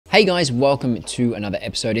Hey guys, welcome to another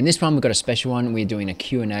episode. In this one, we've got a special one. We're doing a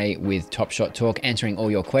Q&A with Top Shot Talk, answering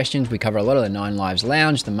all your questions. We cover a lot of the 9 Lives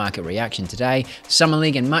Lounge, the market reaction today, Summer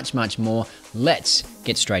League, and much, much more. Let's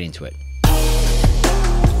get straight into it.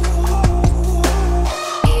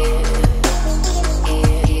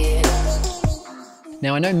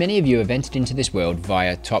 Now, I know many of you have entered into this world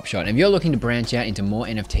via Top Shot, and if you're looking to branch out into more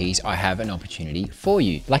NFTs, I have an opportunity for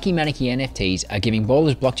you. Lucky Maneki NFTs are giving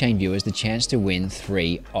Ballers blockchain viewers the chance to win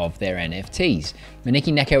 3 of their NFTs.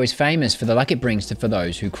 Maneki Neko is famous for the luck it brings for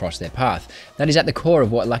those who cross their path. That is at the core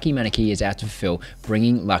of what Lucky Maneki is out to fulfill,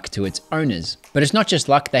 bringing luck to its owners. But it's not just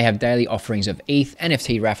luck, they have daily offerings of ETH,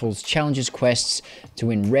 NFT raffles, challenges, quests to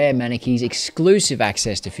win rare Manekis, exclusive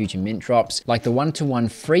access to future mint drops, like the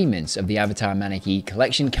 1-to-1 free mints of the Avatar Maneki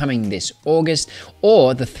collection coming this August,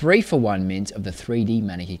 or the 3-for-1 mint of the 3D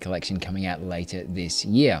Maneki collection coming out later this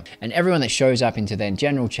year. And everyone that shows up into their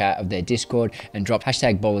general chat of their Discord and drop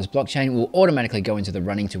 #BallersBlockchain will automatically go into the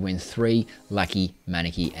running to win 3 Lucky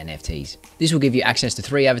Maneki NFTs. This will give you access to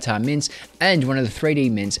 3 Avatar mints and one of the 3D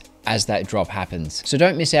mints as that drop happens. So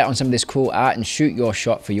don't miss out on some of this cool art and shoot your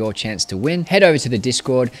shot for your chance to win. Head over to the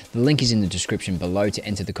Discord. The link is in the description below to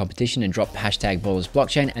enter the competition and drop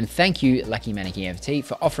 #BallersBlockchain. And thank you, Lucky Maneki NFT,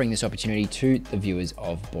 for offering this opportunity to the viewers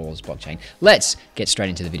of Ballers Blockchain. Let's get straight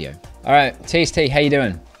into the video. All right, TST, how you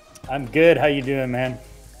doing? I'm good. How you doing, man?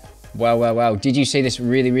 Well. Did you see this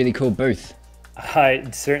really cool booth? I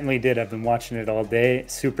certainly did. I've been watching it all day.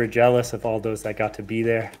 Super jealous of all those that got to be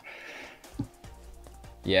there.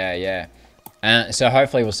 Yeah. So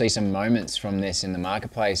hopefully we'll see some moments from this in the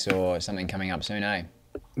marketplace or something coming up soon, eh?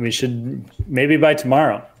 We should, maybe by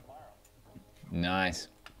tomorrow. Nice.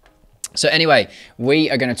 So anyway, we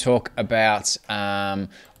are going to talk about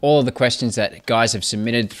all of the questions that guys have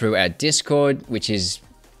submitted through our Discord, which is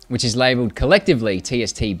labeled collectively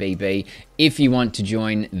TSTBB. If you want to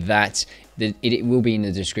join that, it will be in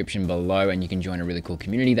the description below, and you can join a really cool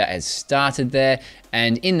community that has started there.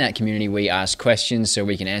 And in that community, we ask questions so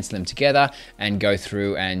we can answer them together and go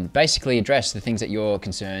through and basically address the things that you're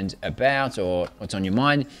concerned about or what's on your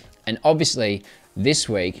mind. And obviously, this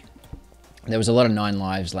week, there was a lot of 9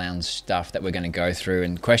 Lives Lounge stuff that we're going to go through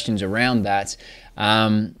and questions around that.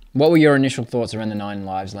 What were your initial thoughts around the 9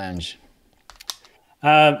 Lives Lounge?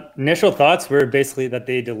 Initial thoughts were basically that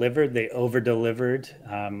they delivered, they over-delivered.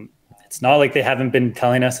 It's not like they haven't been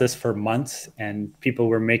telling us this for months, and people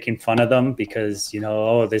were making fun of them because, you know,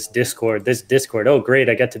 oh, this Discord, oh, great,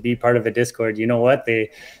 I get to be part of a Discord. You know what? They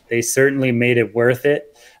certainly made it worth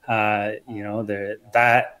it. You know,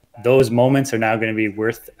 those moments are now going to be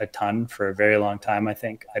worth a ton for a very long time, I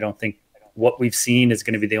think. I don't think what we've seen is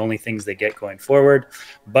going to be the only things they get going forward.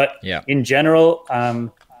 But yeah, in general,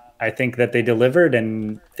 I think that they delivered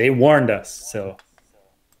and they warned us. So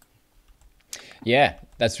yeah,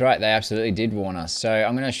 that's right. They absolutely did warn us. So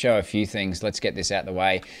I'm going to show a few things. Let's get this out the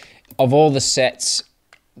way. Of all the sets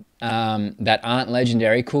that aren't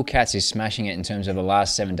legendary, Cool Cats is smashing it in terms of the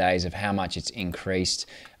last 7 days of how much it's increased.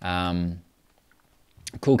 Cool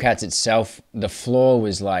Cats itself, the floor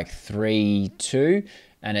was like 3.2,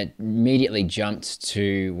 and it immediately jumped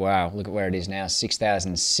to, wow, look at where it is now,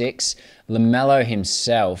 6,006. LaMelo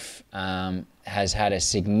himself has had a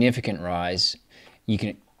significant rise.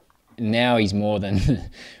 Now he's more than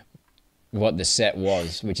what the set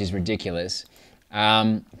was, which is ridiculous.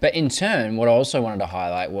 But in turn, what I also wanted to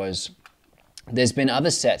highlight was there's been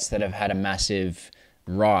other sets that have had a massive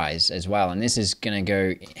rise as well, and this is going to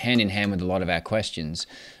go hand in hand with a lot of our questions.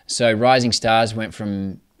 So Rising Stars went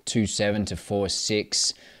from 2.7 to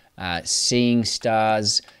 4.6. Seeing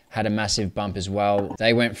Stars had a massive bump as well.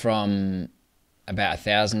 They went from about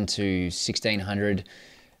 1,000 to 1,600.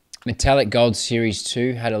 Metallic Gold Series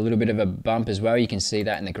 2 had a little bit of a bump as well. You can see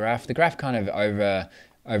that in the graph. The graph kind of over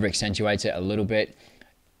accentuates it a little bit.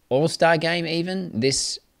 All-Star Game even,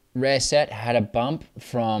 this rare set had a bump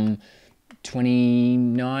from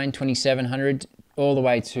 2,700 all the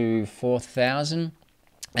way to 4,000.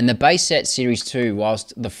 And the base set Series 2,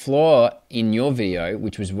 whilst the floor in your video,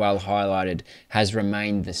 which was well highlighted, has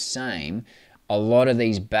remained the same, a lot of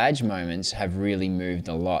these badge moments have really moved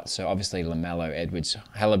a lot. So obviously LaMelo, Edwards,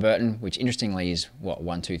 Halliburton, which interestingly is what,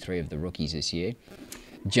 1, 2, 3 of the rookies this year.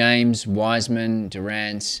 James, Wiseman,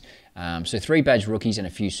 Durant, so 3 badge rookies and a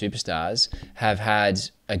few superstars have had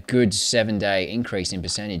a good 7-day increase in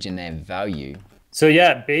percentage in their value. So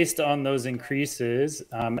yeah, based on those increases,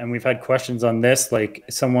 and we've had questions on this, like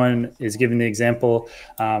someone is giving the example,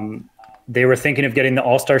 they were thinking of getting the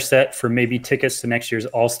All-Star set for maybe tickets to next year's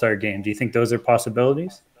All-Star game. Do you think those are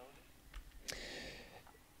possibilities?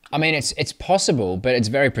 I mean, it's possible, but it's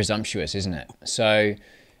very presumptuous, isn't it? So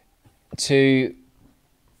to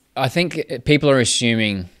I think people are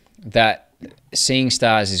assuming that Seeing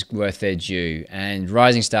Stars is worth their due and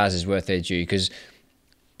Rising Stars is worth their due because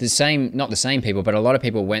not the same people, but a lot of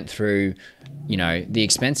people went through, the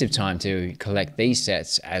expensive time to collect these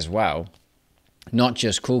sets as well, not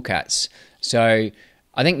just Cool Cats. So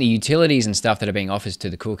I think the utilities and stuff that are being offered to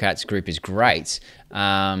the Cool Cats group is great,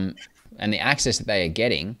 and the access that they are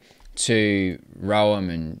getting to Roam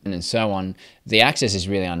and so on, the access is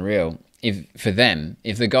really unreal. If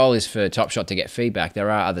the goal is for Top Shot to get feedback,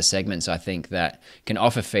 there are other segments I think that can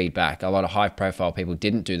offer feedback. A lot of high-profile people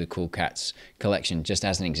didn't do the Cool Cats collection, just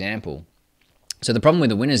as an example. So the problem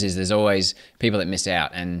with the winners is there's always people that miss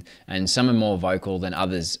out, and some are more vocal than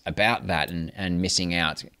others about that and missing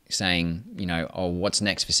out, saying, oh, what's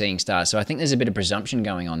next for Seeing Stars? So I think there's a bit of presumption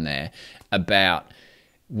going on there about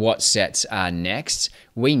what sets are next.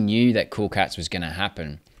 We knew that Cool Cats was going to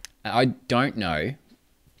happen. I don't know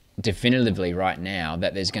definitively right now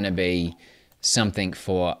that there's going to be something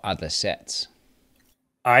for other sets.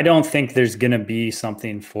 I don't think there's going to be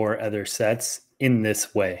something for other sets in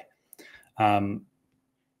this way.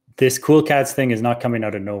 This Cool Cats thing is not coming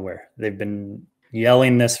out of nowhere. They've been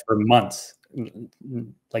yelling this for months,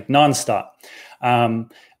 like nonstop.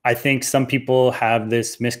 I think some people have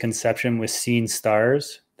this misconception with Seeing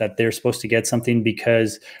Stars that they're supposed to get something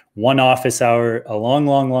because one office hour a long,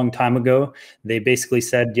 long, long time ago, they basically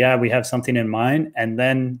said, yeah, we have something in mind. And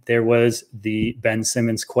then there was the Ben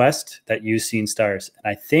Simmons quest that used Seeing Stars.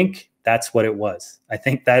 And I think that's what it was. I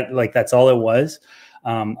think that's all it was.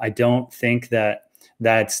 I don't think that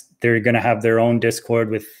they're going to have their own Discord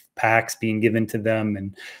with packs being given to them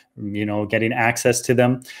and, getting access to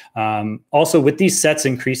them. Also with these sets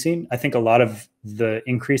increasing, I think a lot of the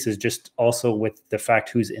increase is just also with the fact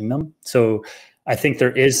who's in them. So I think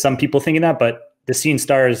there is some people thinking that, but the Seeing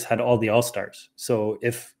Stars had all the all-stars. So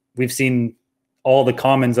if we've seen all the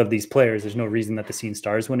commons of these players, there's no reason that the Seeing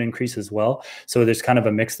Stars wouldn't increase as well. So there's kind of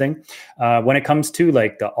a mixed thing. When it comes to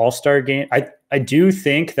like the all-star game, I do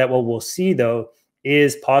think that what we'll see though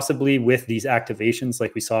is possibly with these activations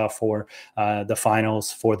like we saw for the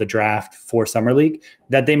finals, for the draft, for Summer League,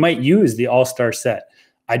 that they might use the all-star set.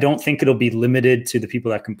 I don't think it'll be limited to the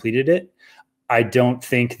people that completed it. I don't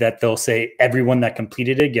think that they'll say everyone that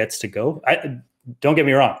completed it gets to go. Don't get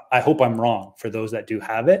me wrong. I hope I'm wrong for those that do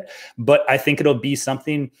have it, but I think it'll be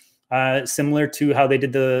something similar to how they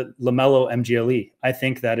did the LaMelo MGLE. I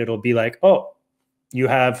think that it'll be like, oh, you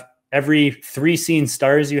have every 3 Seeing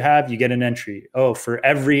Stars you have, you get an entry. Oh, for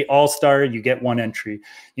every all-star, you get 1 entry.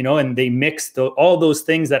 And they mix all those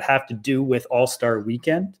things that have to do with All-Star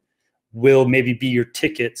Weekend will maybe be your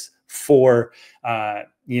tickets for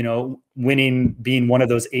winning, being one of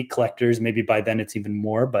those 8 collectors. Maybe by then it's even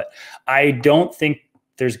more, but I don't think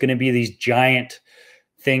there's going to be these giant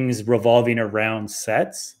things revolving around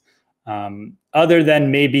sets, other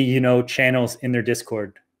than maybe, channels in their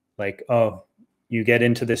Discord, like, oh, you get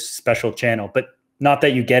into this special channel, but not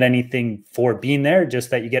that you get anything for being there, just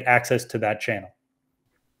that you get access to that channel.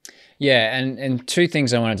 Yeah. And 2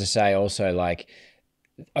 things I wanted to say also, like,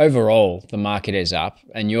 overall, the market is up,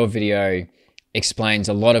 and your video explains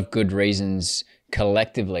a lot of good reasons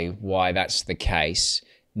collectively why that's the case,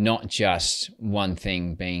 not just one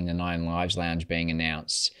thing being the 9 Lives Lounge being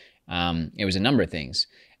announced. It was a number of things.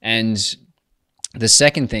 And the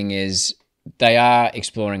second thing is they are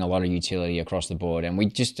exploring a lot of utility across the board, and we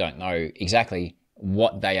just don't know exactly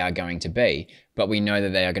what they are going to be, but we know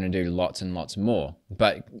that they are going to do lots and lots more.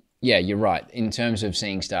 But yeah, you're right. In terms of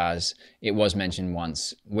Seeing Stars, it was mentioned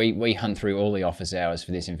once. We hunt through all the office hours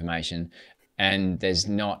for this information, and there's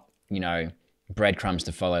not, breadcrumbs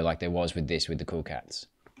to follow like there was with the Cool Cats.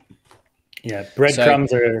 Yeah,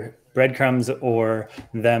 breadcrumbs or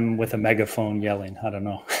them with a megaphone yelling. I don't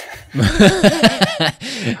know.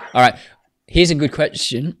 All right. Here's a good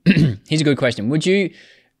question.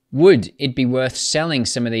 Would it be worth selling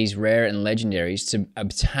some of these rare and legendaries to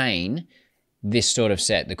obtain this sort of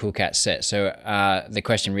set, the Cool Cat set? So the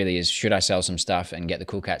question really is, should I sell some stuff and get the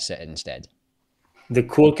Cool Cat set instead? The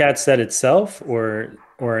Cool Cat set itself, or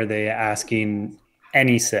are they asking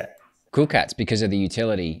any set? Cool Cats, because of the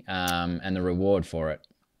utility and the reward for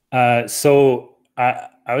it. So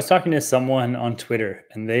I was talking to someone on Twitter,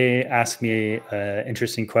 and they asked me an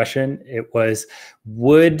interesting question. It was,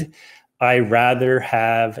 would I rather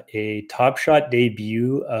have a Top Shot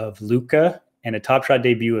debut of Luka and a Top Shot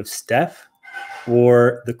debut of Steph,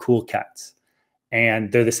 or the Cool Cats?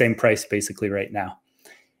 And they're the same price basically right now.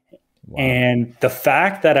 Wow. And the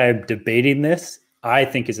fact that I'm debating this, I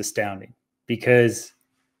think is astounding, because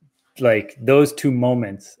like those 2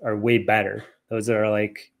 moments are way better. Those are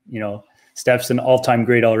like, Steph's an all-time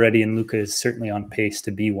great already, and Luka is certainly on pace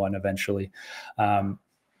to be one eventually.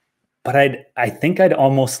 But I think I'd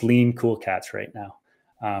almost lean Cool Cats right now.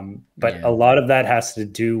 But a lot of that has to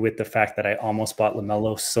do with the fact that I almost bought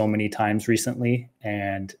LaMelo so many times recently,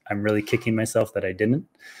 and I'm really kicking myself that I didn't.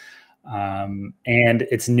 And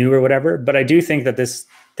it's new or whatever, but I do think that this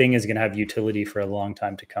thing is going to have utility for a long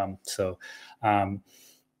time to come. So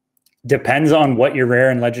depends on what your rare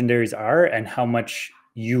and legendaries are and how much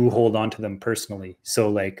you hold on to them personally. So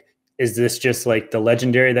like, is this just like the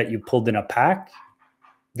legendary that you pulled in a pack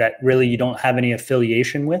that really you don't have any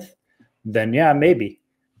affiliation with? Then yeah, maybe.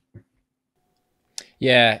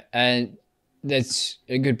 Yeah, and that's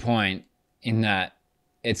a good point in that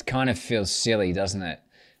it kind of feels silly, doesn't it?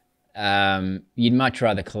 You'd much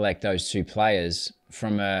rather collect those two players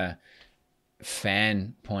from a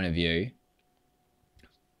fan point of view,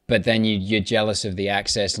 but then you're jealous of the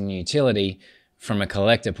access and utility from a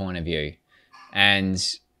collector point of view. And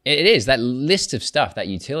it is, that list of stuff, that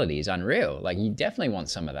utility is unreal. Like, you definitely want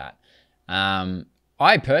some of that.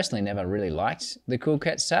 I personally never really liked the Cool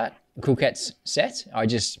Cats set. I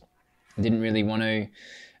just didn't really want to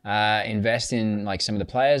invest in like some of the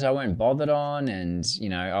players I weren't bothered on, and you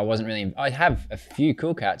know, I have a few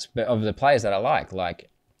Cool Cats, but of the players that I like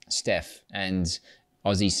Steph and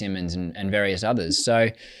Ozzie Simmons and various others. So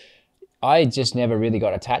I just never really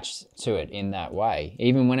got attached to it in that way,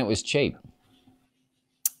 even when it was cheap.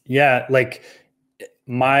 Yeah, like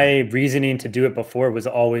my reasoning to do it before was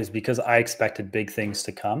always because I expected big things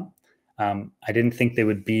to come. I didn't think they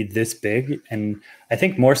would be this big. And I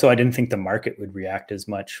think more so, I didn't think the market would react as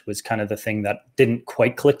much, was kind of the thing that didn't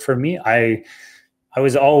quite click for me. I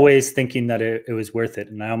was always thinking that it was worth it.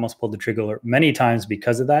 And I almost pulled the trigger many times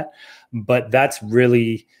because of that. But that's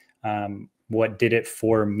really what did it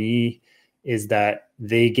for me, is that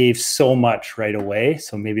they gave so much right away.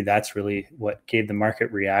 So maybe that's really what gave the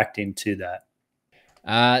market reacting to that.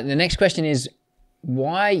 The next question is,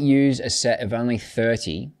 why use a set of only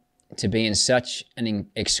 30 to be in such an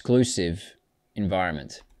exclusive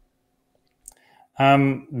environment?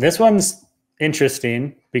 This one's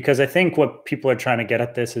interesting because I think what people are trying to get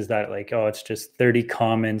at this is that like, oh, it's just 30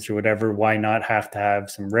 commons or whatever. Why not have to have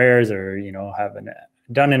some rares, or, you know, have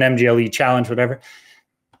done an MGLE challenge, whatever.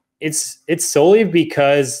 It's solely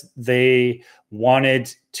because they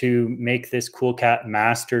wanted to make this Cool Cat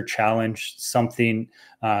Master Challenge something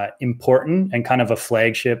important and kind of a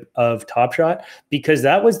flagship of Top Shot, because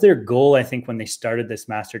that was their goal, I think, when they started this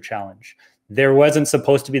Master Challenge. There wasn't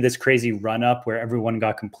supposed to be this crazy run up where everyone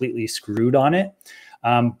got completely screwed on it,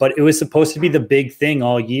 but it was supposed to be the big thing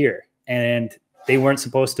all year, and they weren't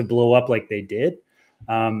supposed to blow up like they did.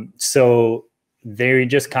 So they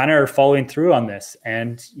just kind of are following through on this,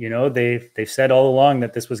 and you know, they've said all along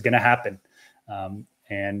that this was going to happen.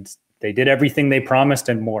 And they did everything they promised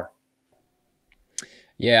and more.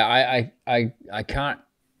 Yeah, I can't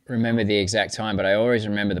remember the exact time, but I always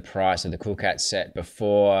remember the price of the Cool Cat set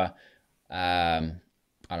before, I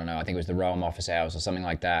don't know, I think it was the Realm office hours or something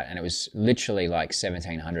like that. And it was literally like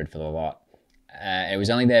 1,700 for the lot. It was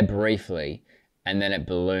only there briefly, and then it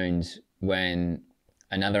ballooned when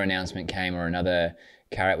another announcement came, or another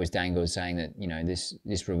carrot was dangled saying that, you know,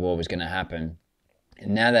 this reward was going to happen.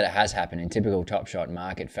 And now that it has happened, in typical Top Shot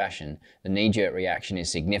market fashion, the knee-jerk reaction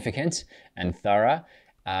is significant and thorough.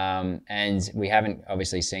 And we haven't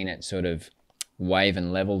obviously seen it sort of wave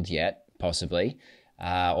and leveled yet, possibly,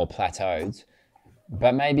 or plateaued.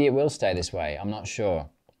 But maybe it will stay this way. I'm not sure.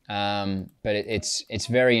 But it's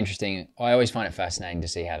very interesting. I always find it fascinating to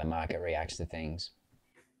see how the market reacts to things.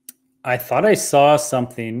 I thought I saw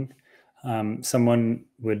something. Someone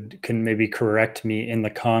can maybe correct me in the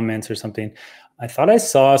comments or something. I thought I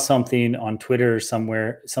saw something on Twitter or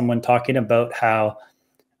somewhere, someone talking about how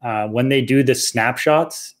when they do the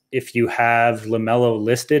snapshots, if you have LaMelo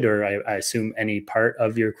listed, or I assume any part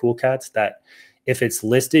of your Cool Cats, that if it's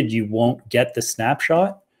listed, you won't get the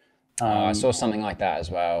snapshot. I saw something like that as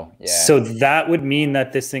well. Yeah. So that would mean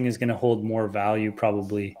that this thing is going to hold more value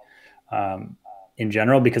probably in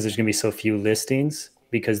general, because there's going to be so few listings,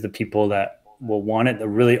 because the people that will want it, they'll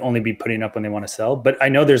really only be putting up when they want to sell. But I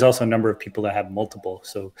know there's also a number of people that have multiple.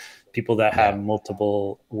 So people that have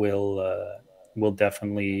multiple will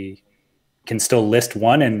definitely can still list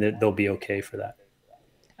one, and they'll be okay for that.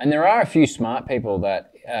 And there are a few smart people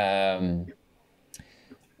that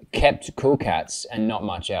kept Cool Cats and not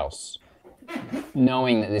much else,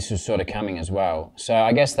 knowing that this was sort of coming as well. So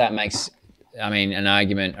I guess that makes, an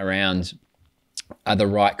argument around, are the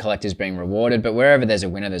right collectors being rewarded? But wherever there's a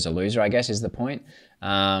winner, there's a loser, I guess, is the point.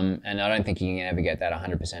 And I don't think you can ever get that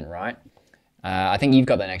 100% right. I think you've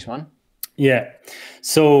got the next one. Yeah.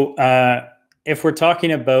 So if we're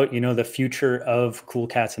talking about, the future of cool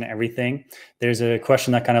cats and everything, there's a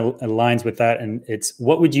question that kind of aligns with that. And it's,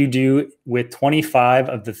 what would you do with 25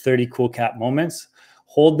 of the 30 cool cat moments?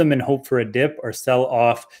 Hold them and hope for a dip, or sell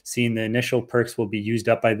off, seeing the initial perks will be used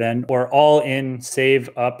up by then, or all in, save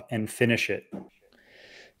up and finish it?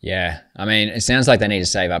 Yeah, I mean, it sounds like they need to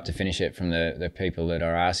save up to finish it from the people that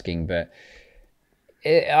are asking, but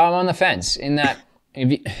I'm on the fence in that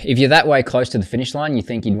if you're that way close to the finish line, you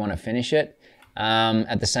think you'd want to finish it.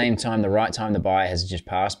 At the same time, the right time to buy has just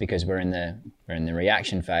passed, because we're in the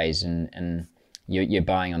reaction phase, and you're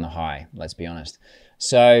buying on the high. Let's be honest.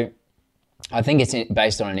 So I think it's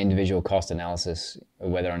based on an individual cost analysis of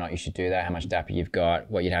whether or not you should do that, how much dapper you've got,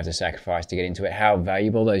 what you'd have to sacrifice to get into it, how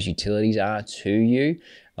valuable those utilities are to you.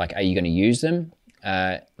 Like, are you going to use them,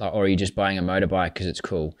 or are you just buying a motorbike because it's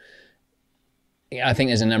cool? I think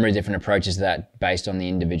there's a number of different approaches to that based on the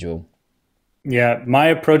individual. Yeah, my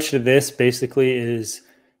approach to this basically is,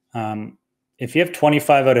 if you have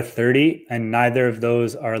 25 out of 30 and neither of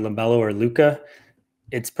those are LaMelo or Luka,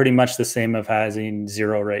 it's pretty much the same of having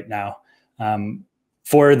zero right now.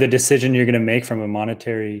 For the decision you're going to make from a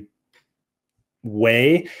monetary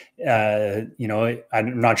way, I'm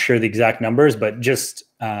not sure the exact numbers, but just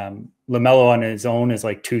LaMelo on his own is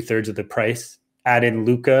like 2/3 of the price. Add in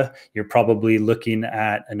Luka, you're probably looking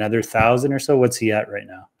at another 1,000 or so. What's he at right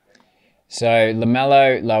now? So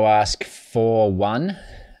LaMelo low ask 4-1,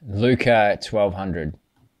 Luka 1,200.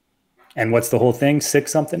 And what's the whole thing?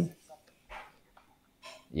 6 something?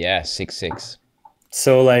 Yeah, 6-6.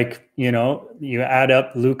 So you add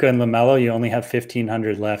up Luka and LaMelo, you only have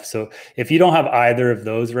 1,500 left. So if you don't have either of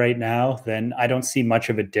those right now, then I don't see much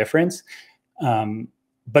of a difference.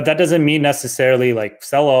 But that doesn't mean necessarily like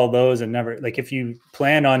sell all those and never, like, if you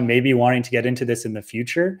plan on maybe wanting to get into this in the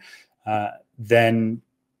future, then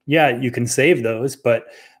yeah, you can save those. But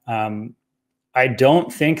I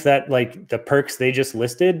don't think that like the perks they just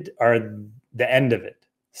listed are the end of it.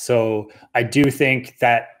 So I do think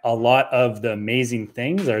that a lot of the amazing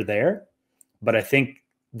things are there, but I think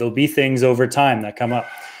there'll be things over time that come up.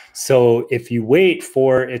 So if you wait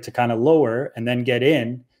for it to kind of lower and then get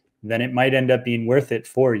in, then it might end up being worth it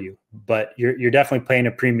for you. But you're definitely paying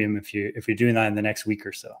a premium if you're doing that in the next week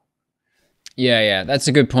or so. Yeah, that's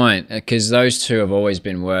a good point, because those two have always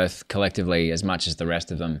been worth collectively as much as the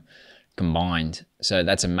rest of them combined. So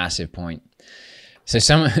that's a massive point. So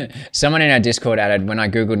someone in our Discord added, when I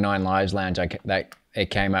googled 9 Lives Lounge, it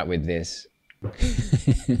came up with this.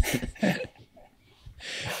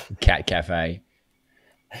 Cat cafe.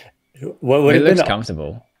 What would it have looks been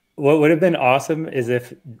comfortable. What would have been awesome is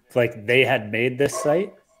if like they had made this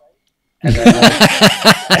site, and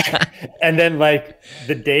then and then like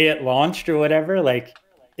the day it launched or whatever, like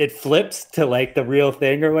it flips to like the real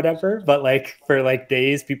thing or whatever. But like for like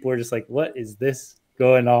days, people were just like, "What is this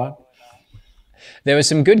going on?" There were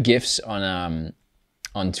some good GIFs on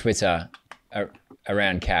Twitter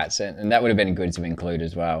around cats, and that would have been good to include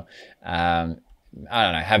as well. I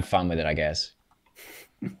don't know, have fun with it, I guess.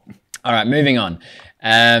 All right, moving on.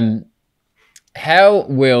 How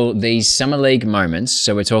will these Summer League moments,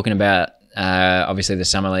 so we're talking about obviously the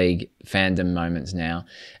Summer League fandom moments now,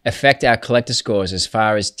 affect our collector scores as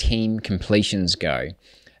far as team completions go?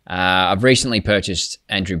 I've recently purchased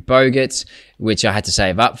Andrew Bogut, which I had to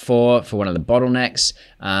save up for one of the bottlenecks.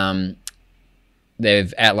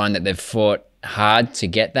 They've outlined that they've fought hard to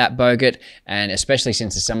get that Bogut, and especially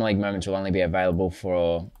since the Summer League moments will only be available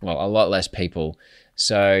for, well, a lot less people.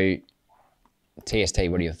 So, TST,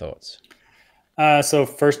 what are your thoughts? So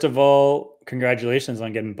first of all, congratulations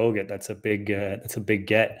on getting Bogut. That's a big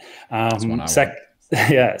get.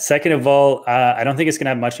 Second of all, I don't think it's going to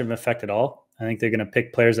have much of an effect at all. I think they're going to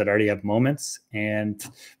pick players that already have moments, and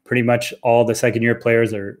pretty much all the second-year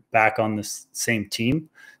players are back on the same team,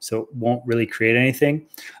 so it won't really create anything.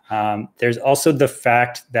 There's also the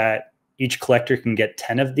fact that each collector can get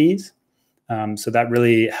 10 of these, so that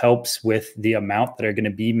really helps with the amount that are going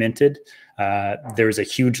to be minted. There was a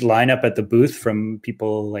huge lineup at the booth from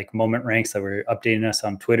people like Moment Ranks that were updating us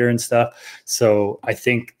on Twitter and stuff. So I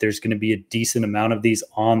think there's going to be a decent amount of these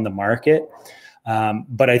on the market.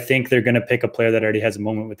 But I think they're going to pick a player that already has a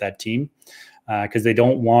moment with that team, because they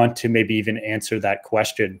don't want to maybe even answer that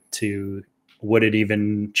question to would it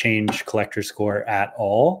even change collector score at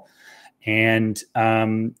all. And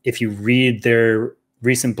if you read their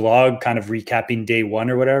recent blog kind of recapping day one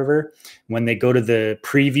or whatever, when they go to the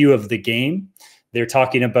preview of the game, they're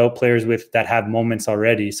talking about players that have moments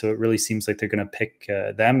already. So it really seems like they're going to pick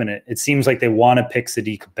them. And it seems like they want to pick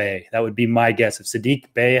Sadiq Bey. That would be my guess. If Sadiq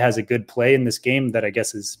Bey has a good play in this game, that I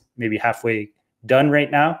guess is maybe halfway done right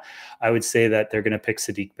now, I would say that they're going to pick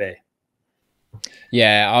Sadiq Bey.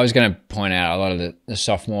 Yeah, I was going to point out a lot of the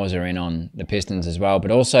sophomores are in on the Pistons as well, but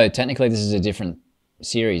also technically this is a different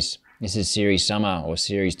series. This is Series Summer or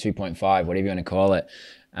Series 2.5, whatever you want to call it.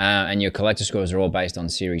 And your collector scores are all based on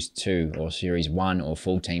Series 2 or Series 1 or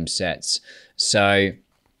full team sets. So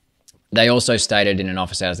they also stated in an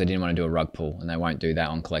office hours they didn't want to do a rug pull, and they won't do that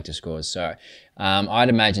on collector scores. So I'd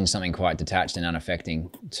imagine something quite detached and unaffecting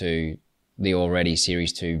to the already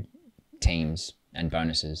Series 2 teams and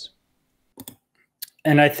bonuses.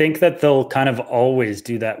 And I think that they'll kind of always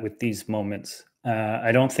do that with these moments.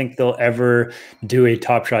 I don't think they'll ever do a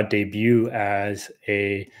Top Shot debut as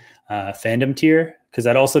a fandom tier, because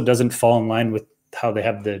that also doesn't fall in line with how they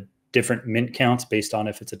have the different mint counts based on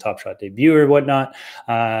if it's a Top Shot debut or whatnot.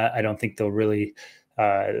 I don't think they'll really,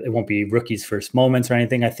 it won't be rookies' first moments or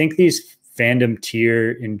anything. I think these fandom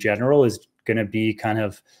tier in general is going to be kind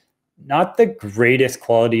of not the greatest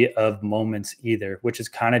quality of moments either, which is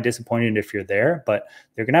kind of disappointing if you're there, but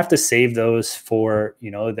they're going to have to save those for, you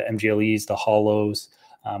know, the MGLEs, the hollows.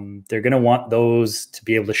 They're going to want those to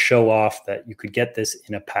be able to show off that you could get this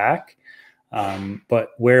in a pack.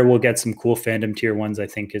 But where we'll get some cool fandom tier ones, I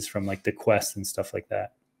think, is from like the quests and stuff like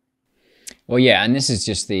that. Well, yeah, and this is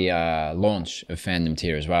just the launch of fandom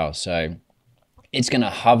tier as well. So it's going to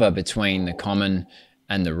hover between the common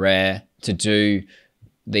and the rare to do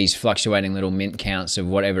these fluctuating little mint counts of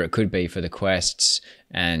whatever it could be for the quests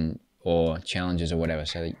and or challenges or whatever.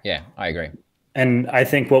 So yeah, I agree. And I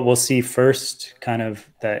think what we'll see first, kind of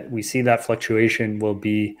that we see that fluctuation, will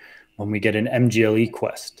be when we get an MGLE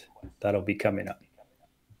quest. That'll be coming up.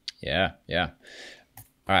 Yeah, yeah.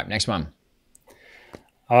 All right, next one.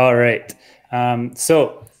 All right.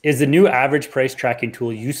 So is the new average price tracking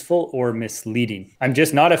tool useful or misleading? I'm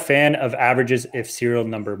just not a fan of averages if serial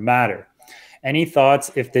number matter. Any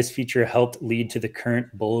thoughts if this feature helped lead to the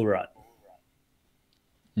current bull run?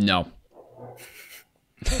 No.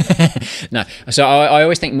 No. So I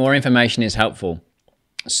always think more information is helpful.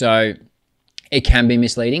 So it can be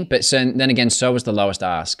misleading, but then again, so was the lowest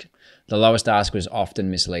ask. The lowest ask was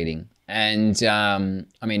often misleading. And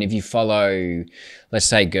I mean, if you follow, let's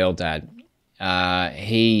say Girl Dad,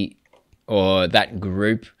 he or that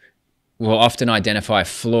group will often identify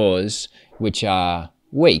flaws which are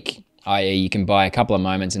weak, i.e. you can buy a couple of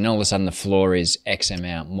moments and all of a sudden the floor is X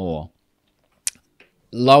amount more.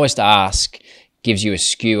 Lowest ask gives you a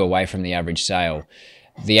skew away from the average sale.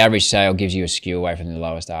 The average sale gives you a skew away from the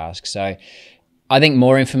lowest ask. So I think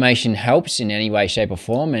more information helps in any way, shape or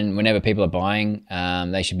form. And whenever people are buying,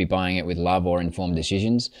 they should be buying it with love or informed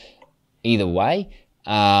decisions. Either way.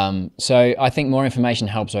 So I think more information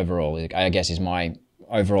helps overall, I guess, is my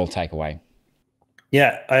overall takeaway.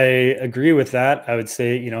 Yeah, I agree with that. I would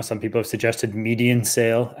say, you know, some people have suggested median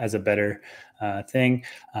sale as a better thing.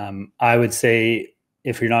 I would say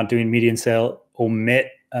if you're not doing median sale, omit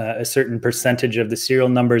a certain percentage of the serial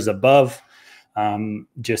numbers above,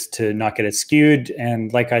 just to not get it skewed.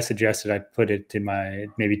 And like I suggested, I put it in my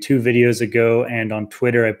maybe 2 videos ago, and on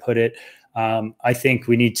Twitter I put it. I think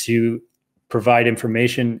we need to provide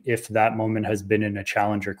information if that moment has been in a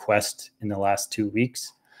challenger quest in the last 2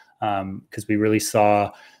 weeks. Because we really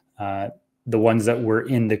saw the ones that were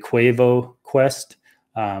in the Quavo quest,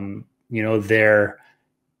 you know,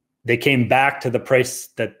 they came back to the price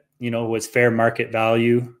that, you know, was fair market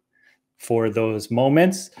value for those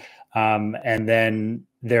moments. And then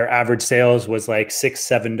their average sales was like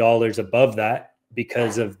 $6-7 above that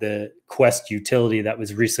because of the quest utility that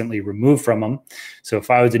was recently removed from them. So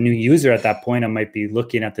if I was a new user at that point, I might be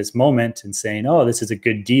looking at this moment and saying, oh, this is a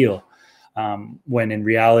good deal. When in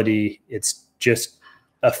reality, it's just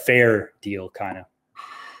a fair deal, kind of.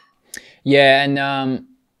 Yeah,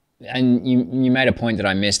 and you made a point that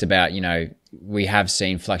I missed about, you know, we have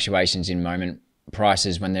seen fluctuations in moment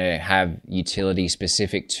prices when they have utility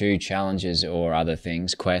specific to challenges or other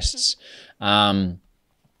things, quests.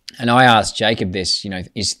 And I asked Jacob this, you know,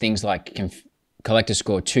 is things like collector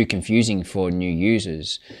score too confusing for new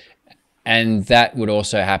users? And that would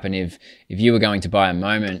also happen if you were going to buy a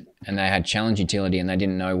moment and they had challenge utility and they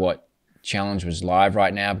didn't know what challenge was live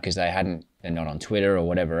right now because they're not on Twitter or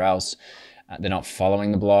whatever else. They're not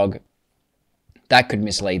following the blog. That could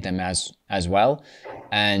mislead them as well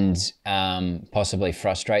and possibly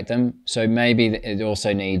frustrate them. So maybe it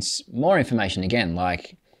also needs more information again,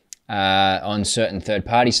 like on certain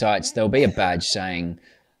third-party sites, there'll be a badge saying,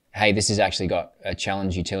 hey, this has actually got a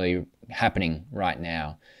challenge utility happening right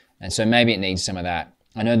now. And so maybe it needs some of that.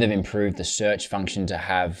 I know they've improved the search function to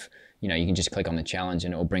have, you know, you can just click on the challenge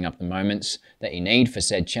and it will bring up the moments that you need for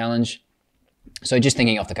said challenge. So just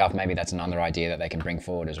thinking off the cuff, maybe that's another idea that they can bring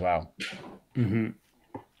forward as well. Hmm.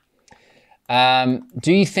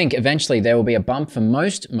 Do you think eventually there will be a bump for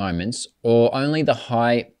most moments, or only the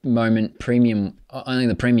high moment premium, only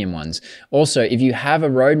the premium ones? Also, if you have a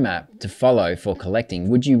roadmap to follow for collecting,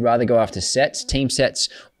 would you rather go after sets, team sets,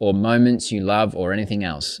 or moments you love, or anything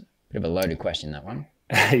else? Bit of a loaded question, that one.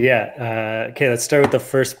 Yeah. Okay, let's start with the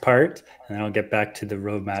first part, and then I'll get back to the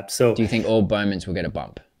roadmap. So, Do you think all moments will get a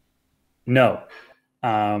bump? no,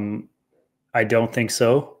 I don't think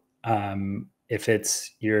so. If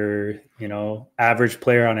it's your, average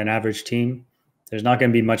player on an average team, there's not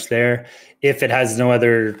going to be much there. If it has no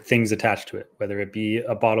other things attached to it, whether it be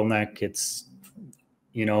a bottleneck, it's,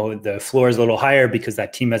 the floor is a little higher because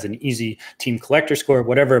that team has an easy team collector score,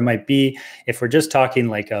 whatever it might be. If we're just talking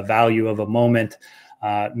like a value of a moment,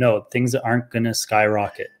 no, things aren't going to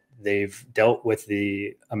skyrocket. They've dealt with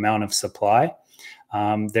the amount of supply.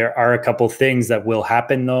 There are a couple things that will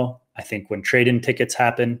happen though. I think when trade-in tickets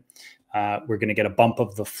happen, we're going to get a bump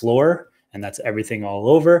of the floor, and that's everything all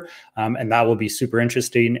over. And that will be super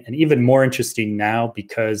interesting, and even more interesting now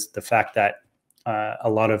because the fact that a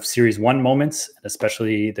lot of Series 1 moments,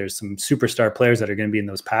 especially there's some superstar players that are going to be in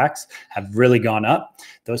those packs, have really gone up.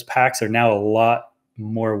 Those packs are now a lot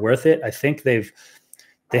more worth it. I think they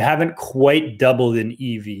haven't quite doubled in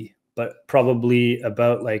EV, but probably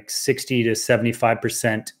about like 60 to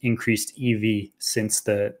 75% increased EV since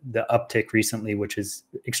the uptick recently, which is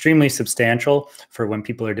extremely substantial for when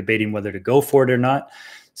people are debating whether to go for it or not.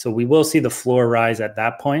 So we will see the floor rise at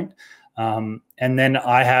that point. And then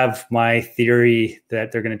I have my theory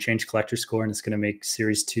that they're going to change collector score and it's going to make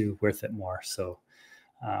Series 2 worth it more. So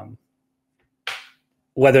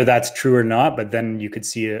whether that's true or not, but then you could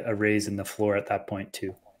see a raise in the floor at that point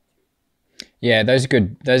too. Yeah, those are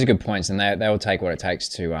good points, and they will take what it takes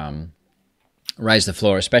to raise the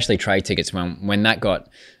floor, especially trade tickets. When that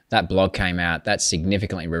blog came out, that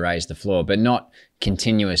significantly raised the floor, but not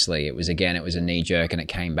continuously. It was a knee jerk, and it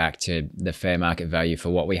came back to the fair market value for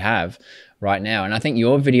what we have right now. And I think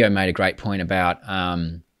your video made a great point about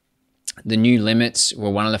the new limits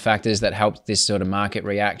were one of the factors that helped this sort of market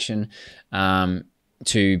reaction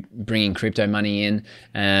to bringing crypto money in.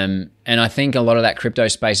 And I think a lot of that crypto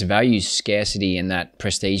space values scarcity and that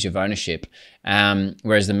prestige of ownership.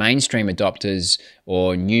 Whereas the mainstream adopters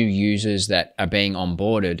or new users that are being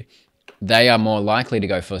onboarded, they are more likely to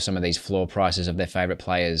go for some of these floor prices of their favorite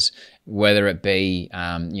players, whether it be,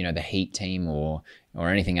 the Heat team or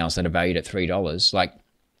anything else that are valued at $3. Like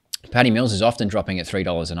Patty Mills is often dropping at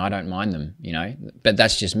 $3 and I don't mind them, but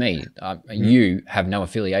that's just me. You have no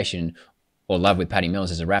affiliation or love with Patty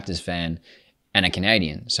Mills as a Raptors fan and a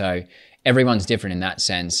Canadian. So everyone's different in that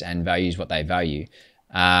sense and values what they value.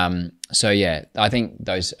 So yeah, I think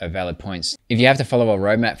those are valid points. If you have to follow a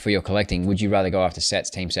roadmap for your collecting, would you rather go after sets,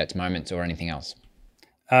 team sets, moments, or anything else?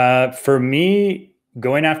 For me,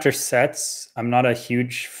 going after sets, I'm not a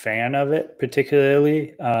huge fan of it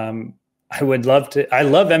particularly. I love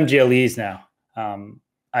MGLEs now.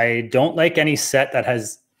 I don't like any set that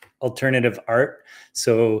has alternative art.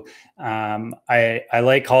 So I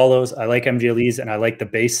like hollows, I like MGLEs, and I like the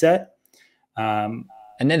base set. And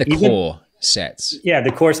they're the core sets. Yeah,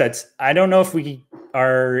 the core sets. I don't know if we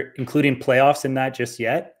are including playoffs in that just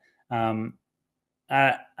yet. I'm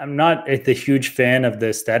not the huge fan of the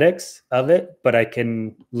aesthetics of it, but I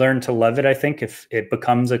can learn to love it, I think, if it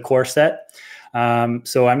becomes a core set.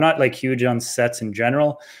 So I'm not like huge on sets in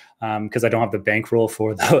general because I don't have the bankroll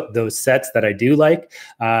for those sets that I do like.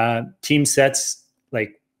 Team sets,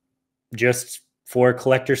 like just for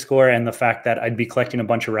collector score and the fact that I'd be collecting a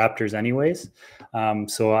bunch of Raptors anyways.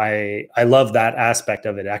 So I love that aspect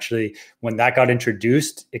of it. Actually, when that got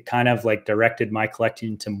introduced, it kind of like directed my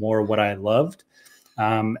collecting to more what I loved.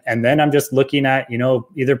 And then I'm just looking at,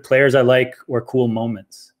 either players I like or cool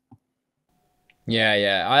moments.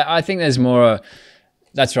 Yeah. I think there's more.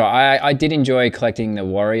 That's right. I did enjoy collecting the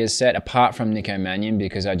Warriors set, apart from Nico Mannion,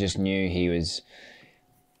 because I just knew he was.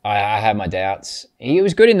 I had my doubts. He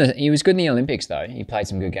was good in the Olympics though. He played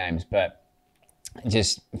some good games, but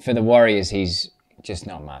just for the Warriors, he's just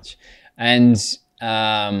not much. And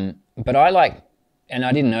but I like, and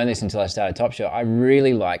I didn't know this until I started Top Shot. I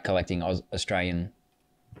really like collecting Australian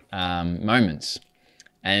moments,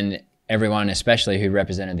 and everyone, especially who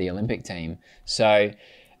represented the Olympic team. So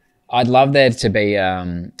I'd love there to be.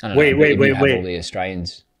 Wait. All the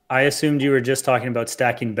Australians. I assumed you were just talking about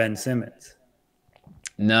stacking Ben Simmons.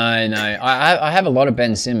 No. I have a lot of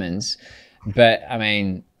Ben Simmons, but I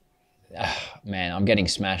mean, man, I'm getting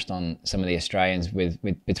smashed on some of the Australians with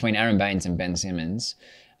between Aaron Baines and Ben Simmons.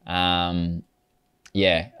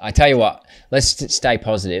 Yeah, I tell you what, let's stay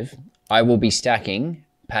positive. I will be stacking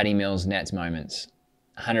Patty Mills Nets moments,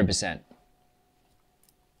 100%.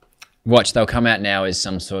 Watch, they'll come out now as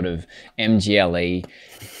some sort of MGLE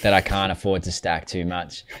that I can't afford to stack too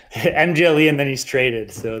much. MGLE, and then he's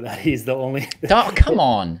traded, so that he's the only. Oh, come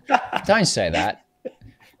on. Don't say that.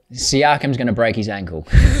 Siakam's going to break his ankle.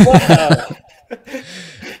 Wow.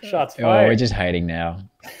 Shots fired. Oh, we're just hating now.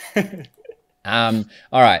 All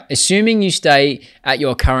right. Assuming you stay at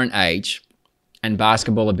your current age and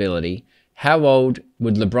basketball ability, how old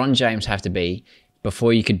would LeBron James have to be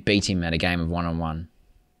before you could beat him at a game of one-on-one?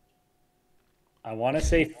 I want to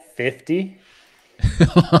say 50.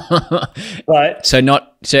 But so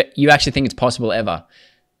you actually think it's possible ever?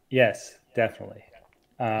 Yes, definitely.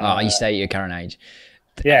 You stay at your current age.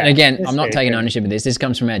 Yeah. And again, I'm not taking ownership of this. This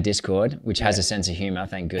comes from our Discord, which has a sense of humor,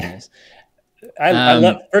 thank goodness. I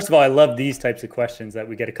love, first of all, I love these types of questions that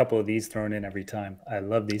we get a couple of these thrown in every time. I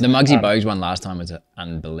love these. The Muggsy Bogues one last time was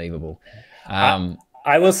unbelievable.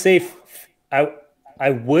 I will say, I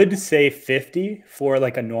would say 50 for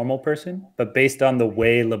like a normal person, but based on the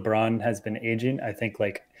way LeBron has been aging, I think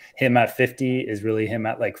like him at 50 is really him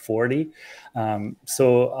at like 40.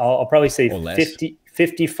 So I'll probably say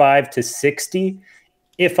 55 to 60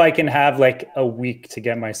 if I can have like a week to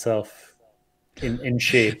get myself in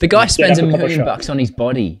shape. The guy spends $1 million on his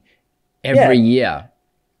body every year.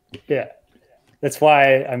 Yeah. That's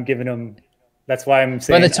why I'm giving him, that's why I'm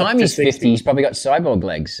saying by the time he's 50, he's probably got cyborg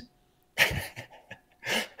legs.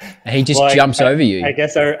 He just jumps over you. I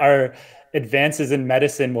guess our advances in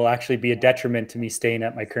medicine will actually be a detriment to me staying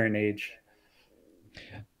at my current age.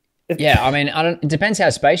 Yeah, I mean, it depends how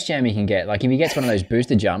Space Jam he can get. Like if he gets one of those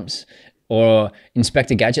booster jumps or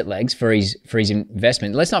Inspector Gadget legs for his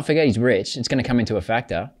investment. Let's not forget he's rich. It's going to come into a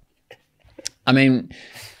factor. I mean,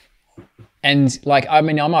 and like, I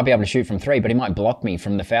mean, I might be able to shoot from 3, but he might block me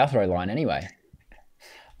from the foul throw line anyway.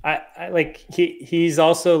 I like he's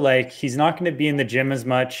also like he's not going to be in the gym as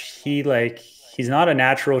much. He's not a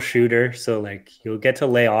natural shooter, so like you'll get to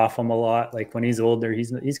lay off him a lot. Like when he's older, he's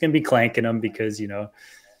going to be clanking him because I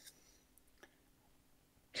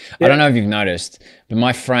don't know if you've noticed, but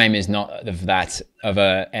my frame is not of that of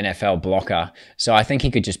a NFL blocker. So I think he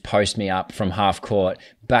could just post me up from half court,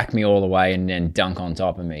 back me all the way, and then dunk on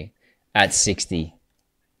top of me at 60.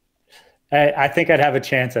 I think I'd have a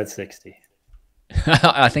chance at 60.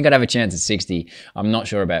 I think I'd have a chance at 60. I'm not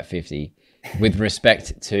sure about 50 with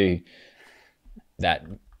respect to that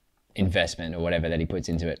investment or whatever that he puts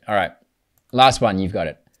into it. All right. Last one. You've got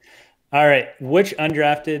it. All right. Which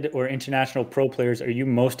undrafted or international pro players are you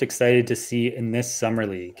most excited to see in this summer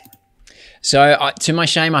league? So to my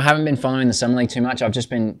shame, I haven't been following the summer league too much. I've just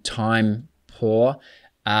been time poor.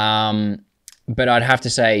 But I'd have to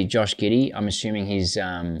say Josh Giddey. I'm assuming he's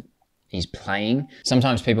playing.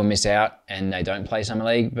 Sometimes people miss out and they don't play summer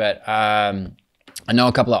league, but I know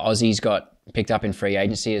a couple of Aussies got picked up in free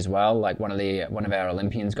agency as well. Like one of our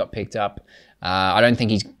Olympians got picked up. I don't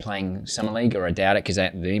think he's playing summer league, or I doubt it because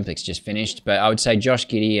the Olympics just finished. But I would say Josh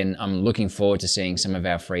Giddey, and I'm looking forward to seeing some of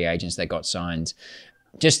our free agents that got signed,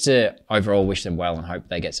 just to overall wish them well and hope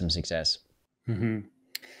they get some success. Mm-hmm.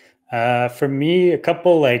 For me, a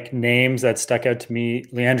couple like names that stuck out to me: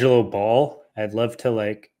 LiAngelo Ball. I'd love to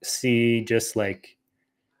like see just like,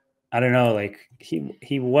 I don't know, like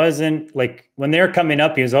he wasn't like when they were coming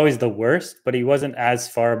up, he was always the worst, but he wasn't as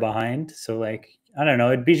far behind. So like, I don't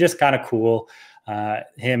know, it'd be just kind of cool.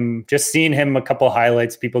 Seeing him, a couple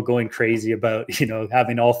highlights, people going crazy about,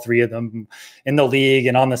 having all 3 of them in the league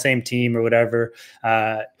and on the same team or whatever.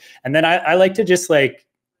 And then I like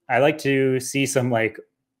to see some like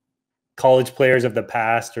college players of the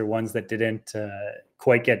past or ones that didn't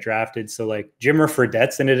quite get drafted. So like Jimmer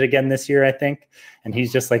Fredette's in it again this year, I think. And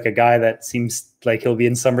he's just like a guy that seems like he'll be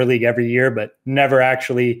in summer league every year, but never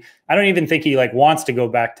actually, I don't even think he like wants to go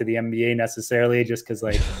back to the NBA necessarily, just because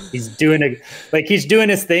like he's doing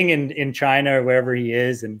his thing in China or wherever he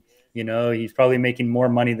is. And, he's probably making more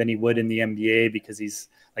money than he would in the NBA because he's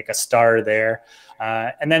like a star there.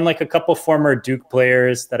 And then like a couple former Duke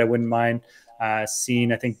players that I wouldn't mind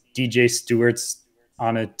seeing. I think DJ Stewart's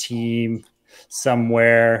on a team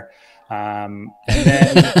somewhere. And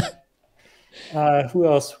then who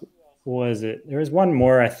else was it? There was one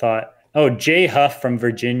more I thought. Oh, Jay Huff from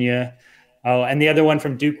Virginia. Oh, and the other one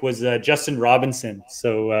from Duke was Justin Robinson.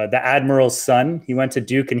 So the Admiral's son. He went to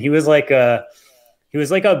Duke, and he was like a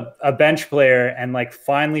bench player, and like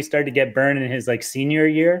finally started to get burned in his like senior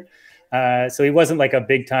year. So he wasn't like a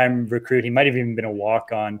big time recruit. He might have even been a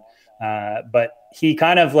walk on. But he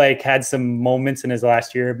kind of like had some moments in his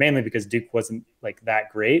last year, mainly because Duke wasn't like that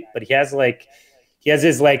great, but he has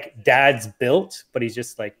his like dad's built, but he's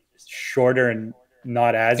just like shorter and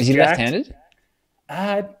not as Is he jacked. left-handed?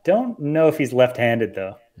 I don't know if he's left-handed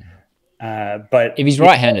though. But if he's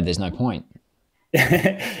right-handed, there's no point.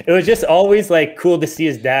 it was just always like cool to see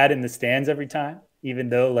his dad in the stands every time, even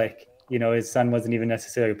though like, you know, his son wasn't even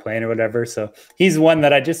necessarily playing or whatever. So he's one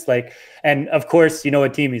that I just like, and of course, you know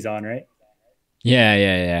what team he's on, right?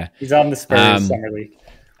 Yeah. He's on the Spurs Summer League.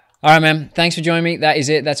 All right, man. Thanks for joining me. That is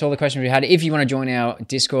it. That's all the questions we had. If you want to join our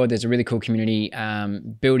Discord, there's a really cool community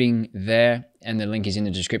building there, and the link is in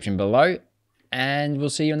the description below. And we'll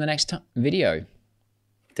see you in the next video.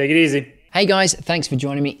 Take it easy. Hey guys, thanks for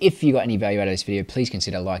joining me. If you got any value out of this video, please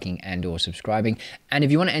consider liking and or subscribing. And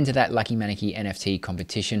if you want to enter that Lucky Maneki NFT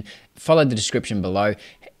competition, follow the description below.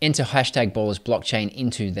 Enter #BallersBlockchain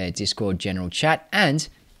into their Discord general chat, and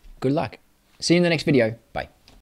good luck. See you in the next video. Bye.